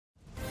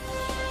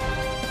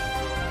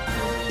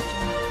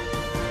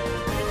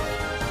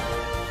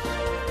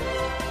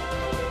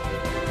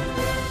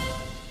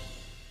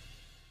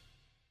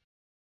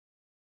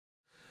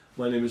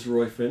My name is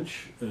Roy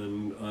Finch,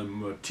 and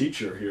I'm a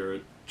teacher here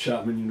at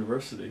Chapman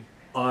University.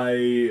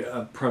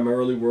 I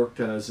primarily worked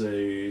as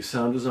a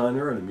sound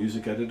designer and a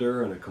music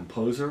editor and a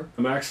composer.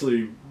 I'm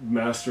actually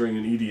mastering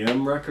an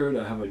EDM record.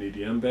 I have an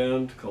EDM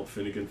band called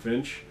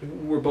Finch.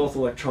 We're both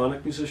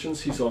electronic musicians.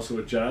 He's also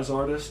a jazz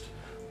artist,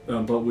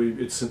 but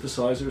it's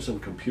synthesizers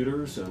and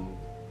computers, and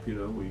you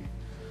know,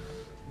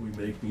 we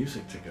make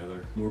music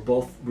together. We're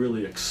both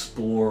really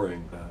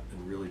exploring that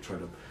and really try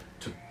to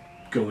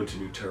go into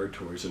new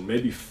territories and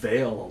maybe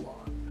fail a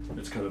lot.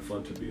 It's kind of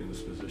fun to be in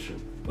this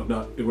position of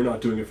we're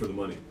not doing it for the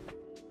money.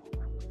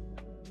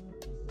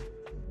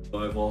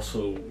 I've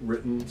also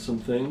written some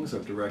things.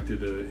 I've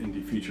directed an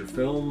indie feature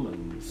film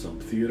and some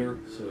theater.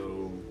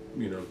 So,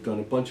 you know, done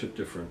a bunch of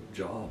different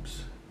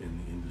jobs in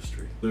the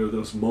industry. There are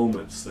those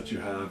moments that you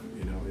have,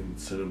 you know, in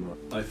cinema.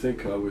 I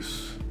think I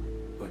was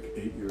like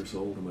 8 years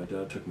old and my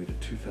dad took me to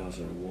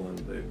 2001.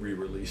 They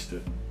re-released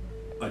it.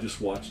 I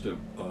just watched a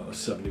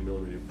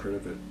 70mm print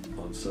of it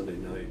on Sunday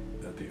night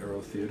at the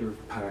Aero Theater,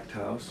 packed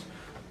house,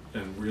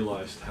 and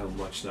realized how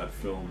much that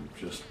film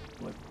just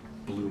like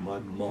blew my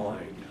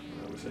mind.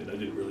 I was 8. I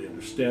didn't really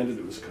understand it.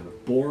 It was kind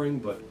of boring,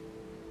 but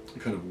I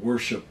kind of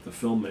worshiped the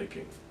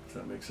filmmaking, if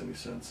that makes any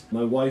sense.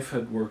 My wife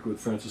had worked with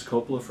Francis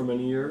Coppola for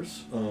many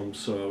years,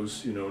 so I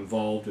was, you know,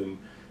 involved in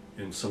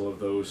some of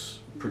those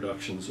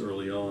productions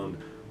early on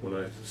when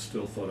I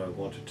still thought I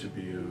wanted to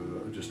be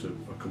just a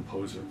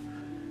composer.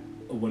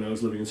 When I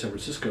was living in San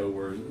Francisco,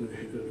 where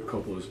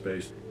Coppola is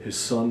based, his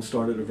son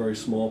started a very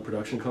small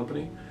production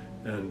company,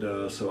 and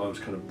so I was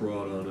kind of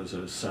brought on as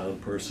a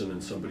sound person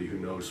and somebody who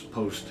knows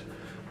post,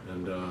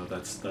 and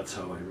that's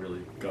how I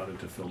really got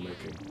into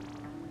filmmaking.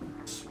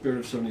 Spirit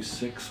of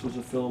 76 was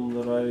a film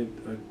that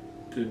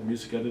I did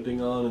music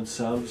editing on and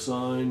sound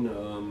design.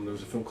 There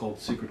was a film called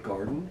Secret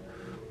Garden,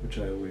 which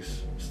I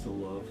always still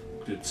love.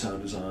 Did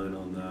sound design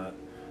on that,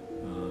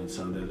 and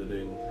sound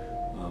editing.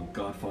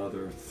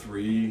 Godfather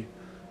 3.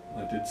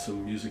 I did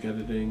some music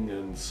editing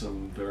and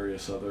some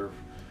various other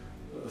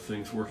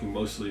things, working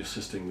mostly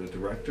assisting the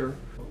director.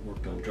 I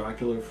worked on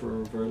Dracula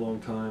for a very long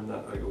time.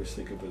 That I always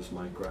think of as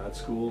my grad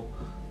school,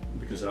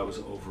 because that was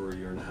over a 1.5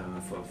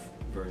 years of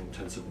very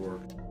intensive work.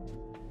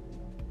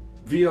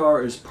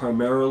 VR is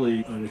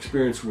primarily an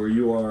experience where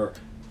you are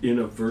in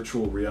a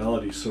virtual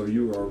reality, so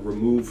you are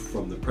removed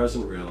from the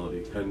present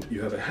reality, and you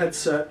have a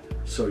headset,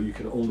 so you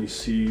can only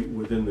see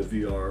within the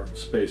VR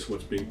space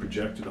what's being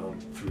projected on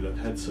through that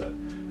headset,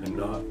 and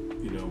not,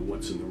 you know,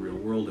 what's in the real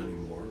world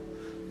anymore.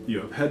 You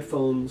have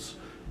headphones.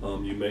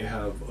 You may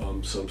have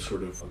some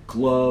sort of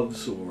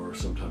gloves or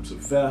sometimes a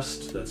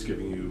vest that's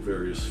giving you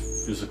various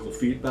physical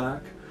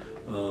feedback,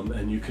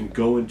 and you can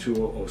go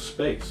into a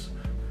space.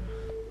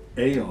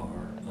 AR,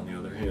 on the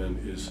other hand,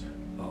 is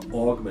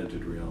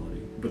augmented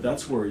reality, but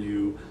that's where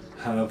you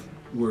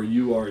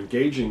are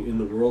engaging in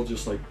the world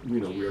just like, you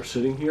know, we are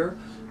sitting here,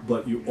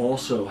 but you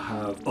also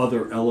have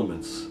other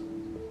elements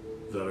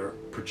that are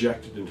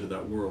projected into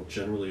that world,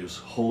 generally as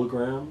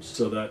holograms,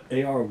 so that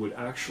AR would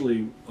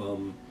actually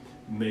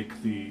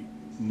make the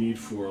need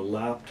for a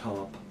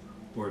laptop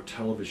or a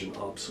television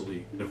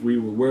obsolete. If we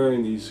were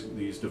wearing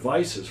these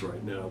devices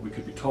right now, we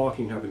could be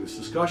talking, having this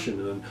discussion,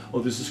 and then, oh,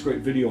 there's this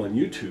great video on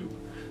YouTube.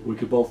 We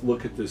could both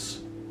look at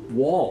this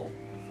wall,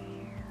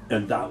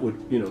 and that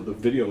would, you know, the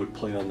video would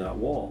play on that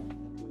wall.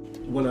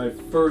 When I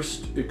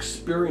first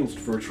experienced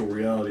virtual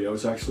reality, I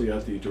was actually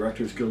at the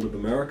Directors Guild of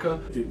America.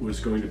 It was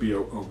going to be a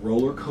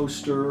roller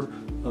coaster,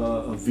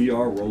 a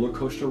VR roller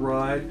coaster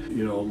ride.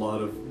 You know, a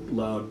lot of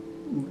loud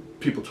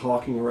people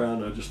talking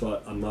around. I just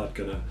thought, I'm not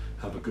gonna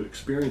have a good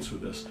experience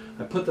with this.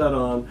 I put that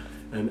on,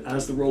 and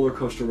as the roller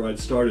coaster ride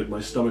started, my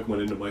stomach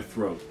went into my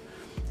throat.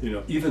 You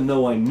know, even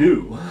though I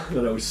knew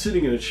that I was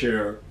sitting in a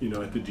chair, you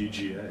know, at the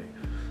DGA.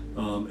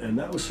 And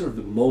that was sort of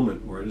the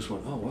moment where I just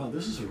went, oh wow,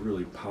 this is a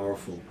really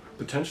powerful,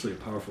 potentially a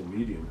powerful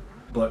medium.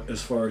 But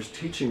as far as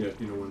teaching it,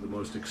 you know, one of the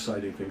most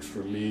exciting things for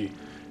me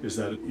is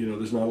that, you know,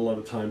 there's not a lot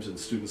of times in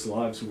students'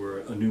 lives where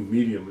a new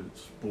medium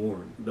is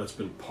born. That's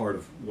been part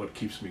of what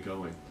keeps me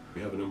going.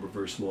 We have a number of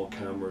very small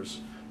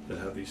cameras that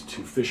have these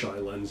 2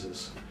 fisheye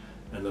lenses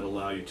and that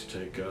allow you to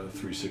take a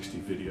 360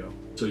 video.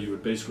 So you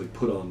would basically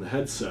put on the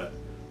headset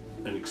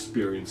and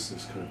experience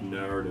this kind of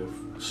narrative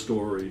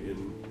story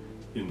in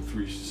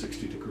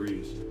 360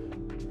 degrees.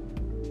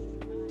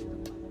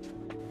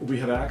 We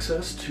have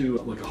access to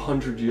like a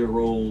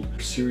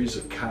 100-year-old series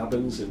of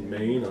cabins in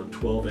Maine on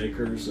 12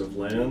 acres of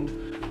land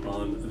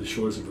on the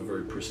shores of a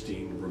very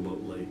pristine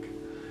remote lake.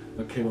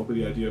 I came up with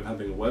the idea of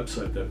having a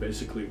website that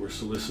basically we're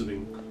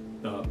soliciting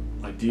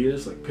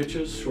ideas, like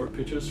pitches, short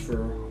pitches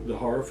for the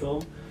horror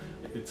film.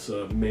 It's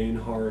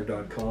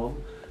mainhorror.com,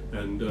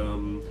 and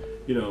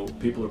you know,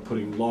 people are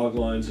putting log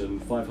lines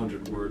and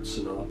 500-word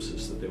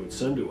synopsis that they would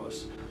send to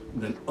us.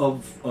 And then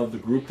of the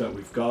group that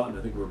we've gotten,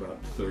 I think we're about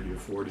 30 or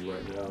 40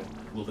 right now,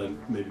 we'll then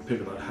maybe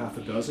pick about half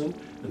a dozen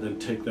and then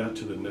take that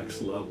to the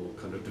next level,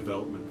 kind of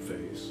development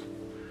phase.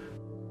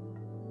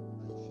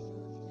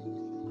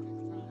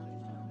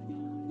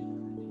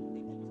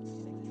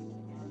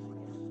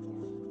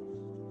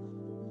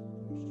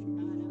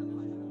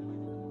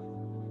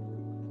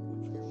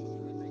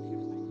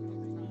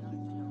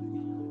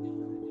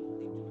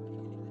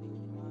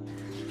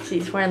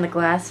 He's wearing the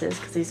glasses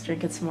because he's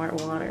drinking smart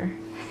water.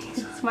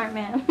 He's a smart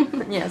man.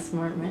 Yeah,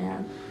 smart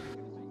man.